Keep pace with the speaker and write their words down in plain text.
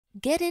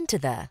Get into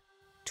the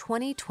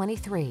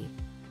 2023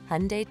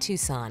 Hyundai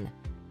Tucson.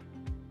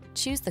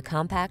 Choose the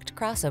compact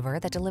crossover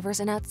that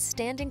delivers an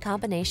outstanding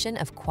combination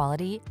of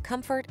quality,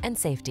 comfort, and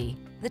safety.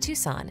 The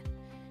Tucson.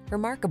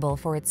 Remarkable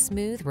for its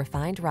smooth,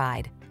 refined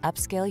ride,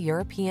 upscale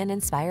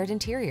European-inspired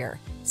interior,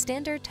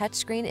 standard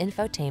touchscreen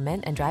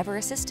infotainment and driver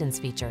assistance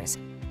features,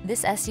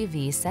 this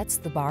SUV sets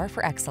the bar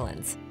for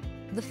excellence.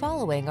 The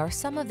following are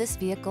some of this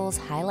vehicle's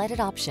highlighted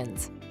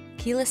options: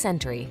 keyless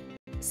entry,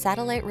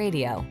 satellite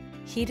radio,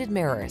 heated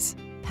mirrors,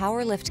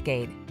 power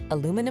liftgate,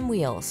 aluminum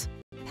wheels,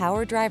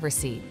 power driver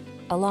seat,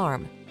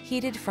 alarm,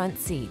 heated front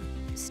seat,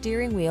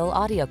 steering wheel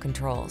audio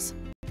controls,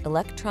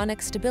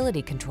 electronic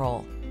stability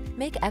control.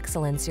 Make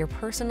excellence your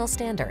personal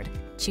standard.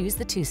 Choose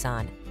the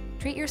Tucson.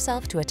 Treat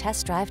yourself to a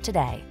test drive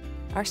today.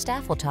 Our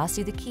staff will toss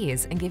you the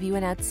keys and give you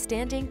an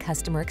outstanding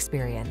customer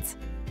experience.